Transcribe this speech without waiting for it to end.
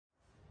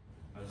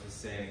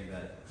saying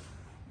that,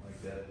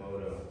 like that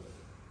photo,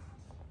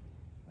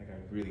 like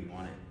I really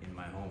want it in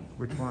my home.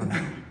 Which one?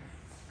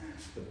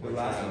 The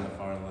last one on the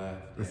far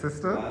left. The Yeah,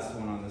 sister? The last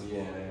one on this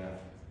wall, yeah.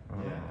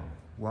 Oh, Yeah.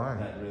 why?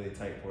 That really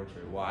tight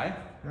portrait. Why?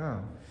 Yeah.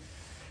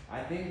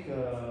 I think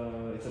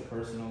it's a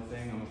personal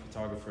thing. I'm a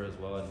photographer as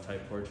well, and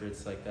tight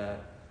portraits like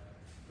that,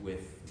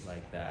 with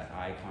like that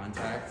eye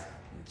contact,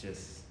 it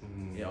just,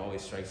 it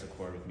always strikes a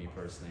chord with me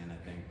personally, and I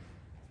think,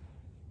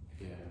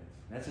 yeah,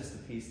 that's just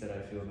the piece that I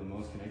feel the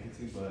most connected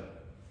to.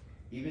 But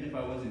even if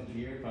I wasn't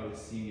here, if I was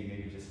seeing it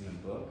maybe just in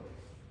a book,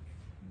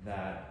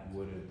 that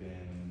would have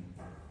been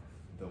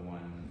the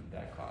one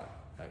that caught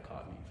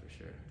me for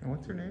sure. And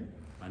what's your name?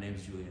 My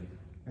name's Julian.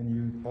 And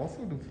you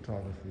also do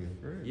photography.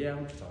 Great. Yeah,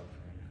 I'm a photographer.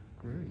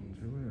 Great,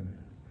 Julian.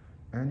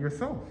 And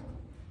yourself?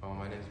 Oh,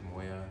 my name's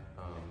Moya.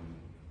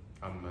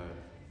 I'm a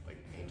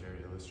painter,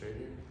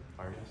 illustrator,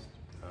 artist.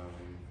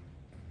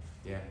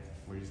 Yeah,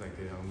 we're just like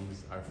good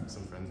homies.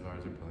 Some friends of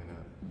ours are pulling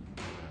up.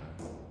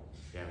 And,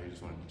 yeah, we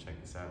just wanted to check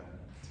this out.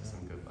 It's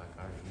some good black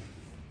art.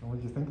 And what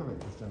did you think of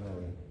it, just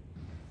generally?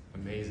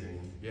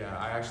 Amazing. Yeah,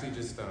 I actually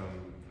just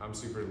I'm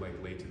super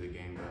late to the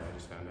game, but I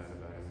just found out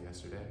about him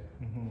yesterday.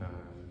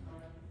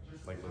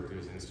 Looked through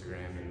his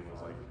Instagram and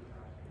was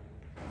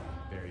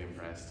very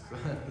impressed.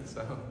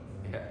 So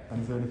yeah.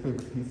 And is there any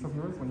favorite piece of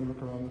yours when you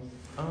look around?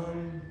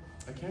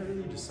 I can't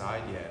really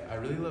decide yet. I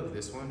really love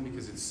this one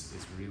because it's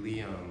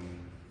really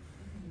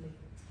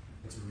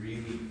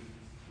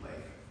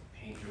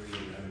painterly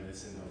and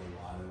reminiscent of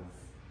a lot of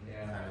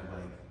kind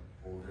of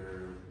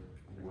older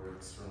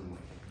works from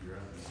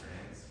Europe and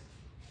France.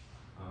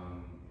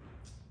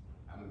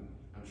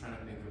 I'm trying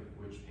to think of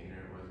which painter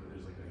it was,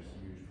 but there's a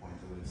huge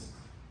pointillist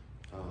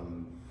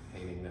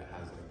painting that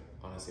has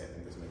honestly, I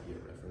think this might be a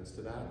reference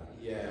to that.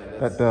 Yeah.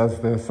 That does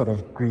the sort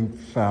of Greek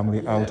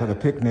family out at a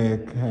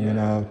picnic, hanging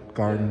out,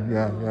 garden.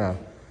 Yeah.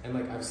 And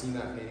I've seen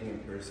that painting in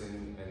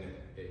person, and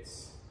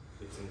it's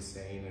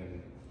insane.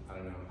 And I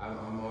don't know,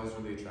 I'm always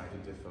really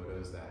attracted to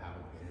photos that have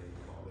a painterly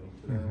quality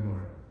to them,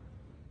 or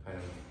kind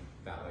of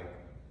that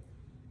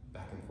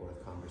back and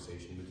forth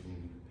conversation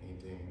between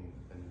painting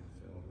and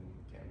film and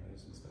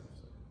cameras and stuff.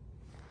 So.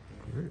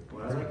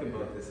 What I like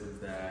about this is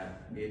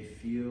that it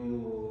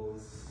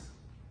feels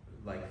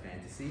like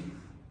fantasy,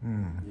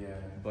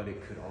 but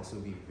it could also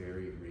be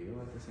very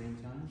real at the same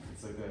time.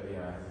 It's a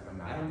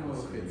I don't know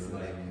if it's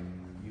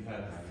you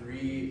have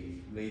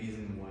 3 ladies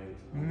in white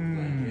on a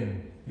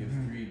blanket, you have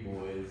 3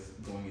 boys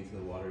going into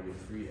the water, you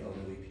have 3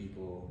 elderly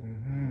people.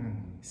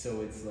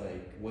 So it's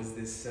was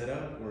this set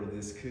up, or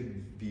this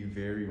could be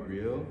very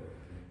real?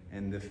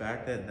 And the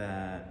fact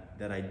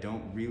that I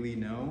don't really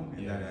know,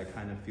 and that I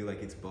kind of feel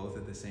like it's both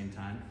at the same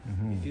time,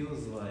 it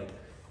feels like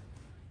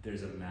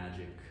there's a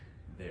magic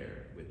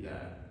there with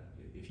that.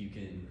 If you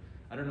can,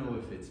 I don't know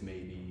if it's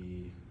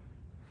maybe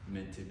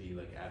meant to be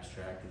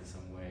abstract in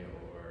some way,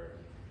 or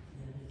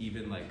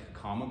even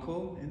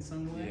comical in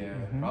some way.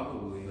 Yeah,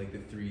 probably. The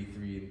 3,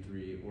 3, and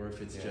 3, or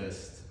if it's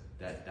just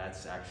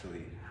that's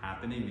actually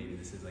happening. Maybe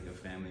this is a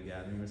family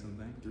gathering or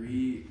something.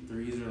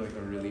 Threes are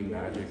a really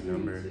magic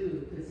number.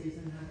 Too, because there's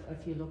another.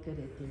 If you look at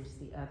it, there's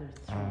the other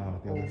 3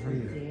 the other over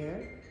 3. there,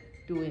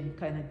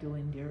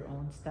 doing their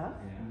own stuff.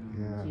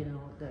 Yeah. You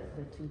know,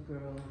 the 2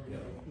 girls.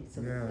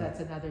 So that's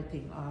another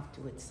thing off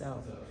to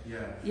itself.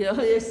 Yeah.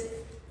 There's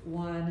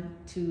 1,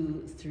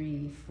 2,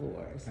 3,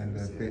 4. So And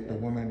the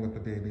woman with the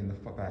baby in the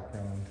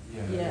background.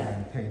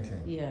 And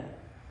painting. Yeah.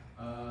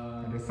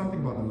 And there's something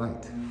about the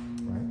light,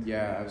 right?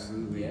 Yeah,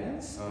 absolutely.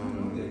 Yes.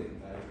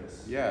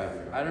 Yeah,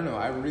 I don't know.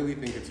 I really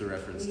think it's a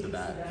reference to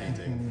that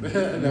painting that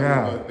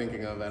we're both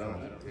thinking of. I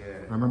don't know.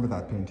 I remember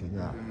that painting,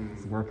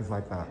 His work is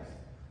like that.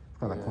 It's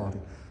got that quality.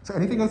 So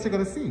anything else you're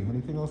going to see?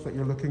 Anything else that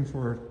you're looking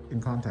for in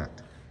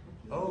contact?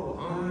 Oh,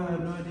 I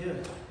have no idea.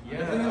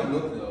 Yeah. I think I'll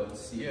look though to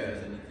see if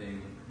there's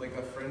anything.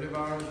 A friend of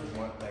ours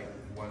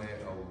won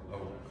it a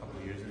couple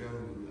of years ago,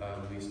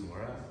 Luis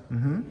Mora.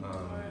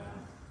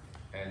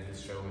 And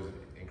his show was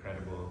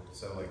incredible.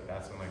 So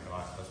that's when I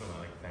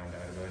found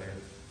out about it.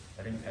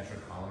 I think Petra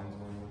Collins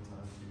won one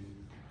time too.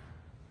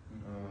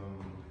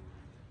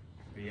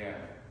 But yeah.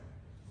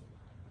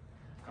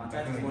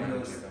 Contact is one of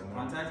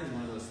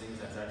those things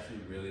that's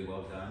actually really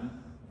well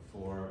done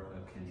for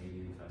a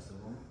Canadian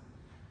festival,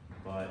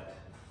 but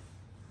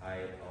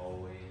I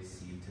always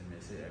seem to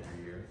miss it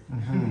every year.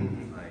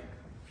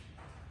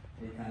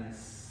 It kind of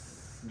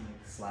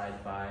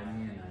slides by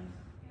me, and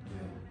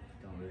I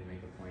don't really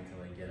make a point to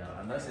get out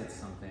unless it's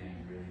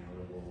something really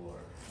notable, or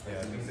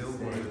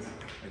billboards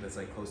that's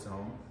close to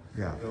home.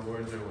 Yeah.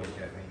 Billboards are what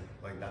get me.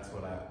 That's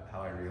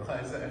how I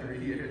realize that every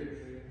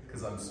year,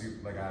 because I'm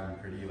I'm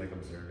pretty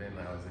observant, and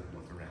I always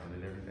look around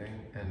at everything,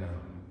 and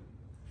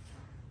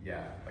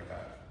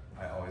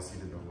I always see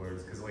the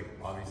billboards, because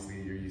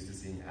obviously you're used to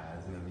seeing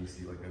ads, and then you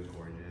see a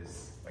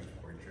gorgeous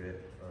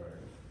portrait or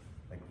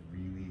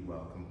really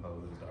well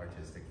composed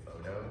artistic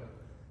photo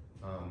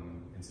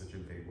in such a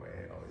big way.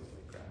 It always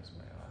grabs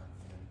my eye.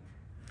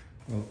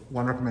 Well,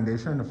 one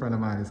recommendation, a friend of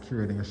mine is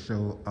curating a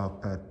show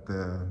up at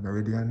the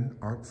Meridian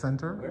Art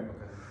Center. Where?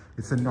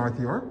 It's in North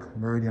York,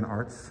 Meridian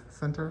Arts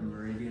Center.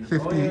 Meridian.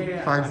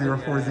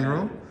 5040, I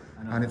know.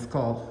 and it's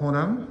called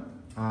Honam.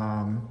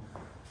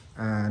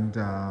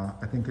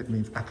 I think it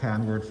means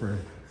Akan word for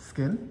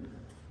skin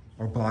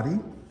or body.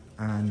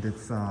 And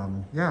it's,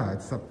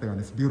 it's up there and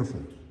it's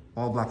beautiful.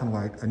 All black and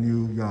white. A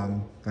new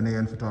young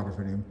Ghanaian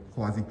photographer named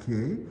Kwazi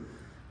Kie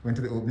went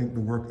to the opening. The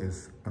work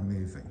is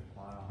amazing.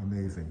 Wow.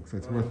 Amazing. So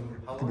it's worth,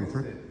 How it could long be is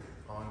worth. it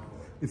on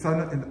for? It's on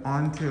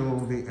until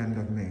the end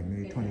of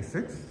May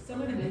 26th.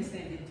 Some of them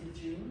extended to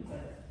June,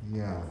 but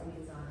Yeah. hopefully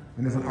it's on.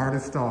 And there's an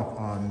artist talk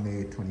on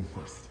May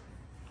 21st.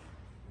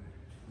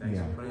 Thanks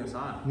Yeah. for putting us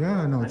on.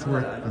 Yeah, no, it's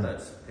worth I know it.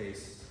 that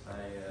space.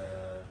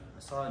 I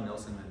saw a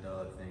Nelson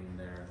Mandela thing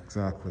there.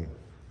 Exactly.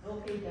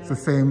 Okay, It's the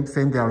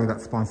same gallery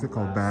that's sponsored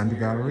called last Band year,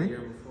 Gallery. The year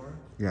before.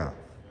 Yeah,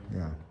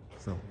 yeah.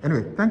 So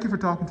anyway, thank you for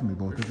talking to me,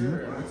 both of you.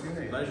 What's your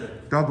name? Pleasure.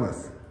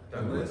 Douglas.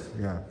 Douglas.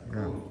 Yeah, yeah,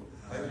 Cool.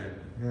 Pleasure.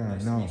 yeah.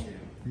 Nice no, to meet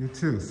you. you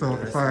too. So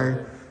if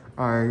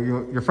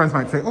your friends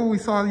might say, "Oh, we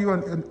saw you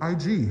on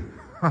IG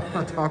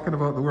talking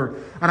about the work,"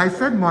 and I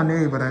said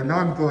Monet, but now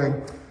I'm going,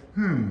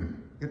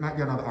 it might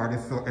be another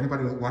artist. So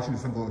anybody watching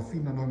this and go, "See,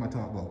 no, what I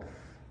talk about."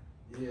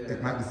 Yeah.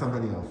 It might be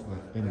somebody else, but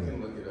I anyway.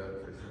 can look it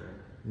up for sure.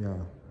 Yeah.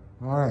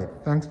 All right.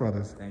 Thanks,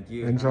 brothers. Thank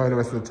you. Enjoy the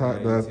rest of the time,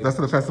 Yeah, you the too. rest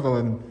of the festival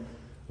and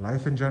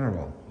life in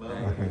general.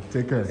 Okay.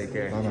 Take care. Take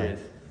care. Bye-bye. Cheers.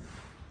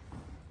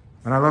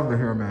 And I love the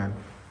hair, man.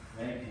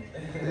 Thank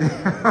you.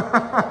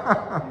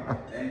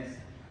 Thanks.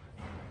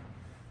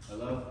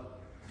 Hello.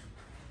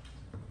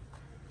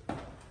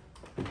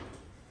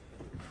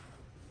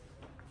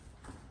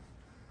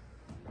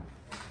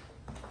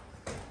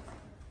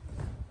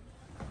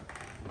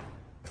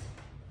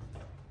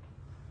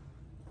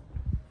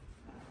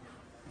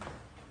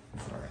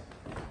 Sorry.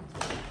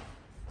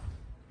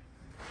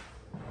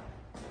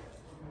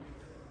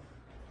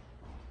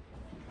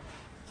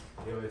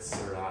 Yo, it's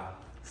Sarah.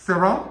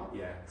 Sarah?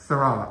 Yeah.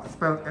 Sarah.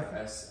 Spelled F.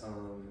 S-E-U-R-A-T.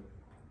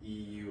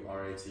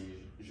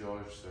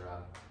 George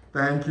Sarah.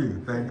 Thank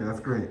you. Thank you. That's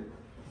great.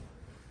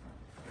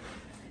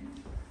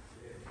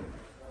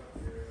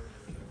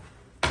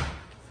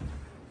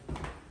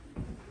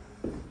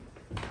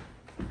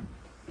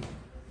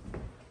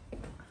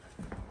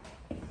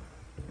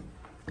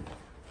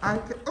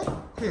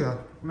 Oh, here.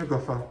 Let me go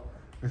for.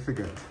 I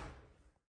forget.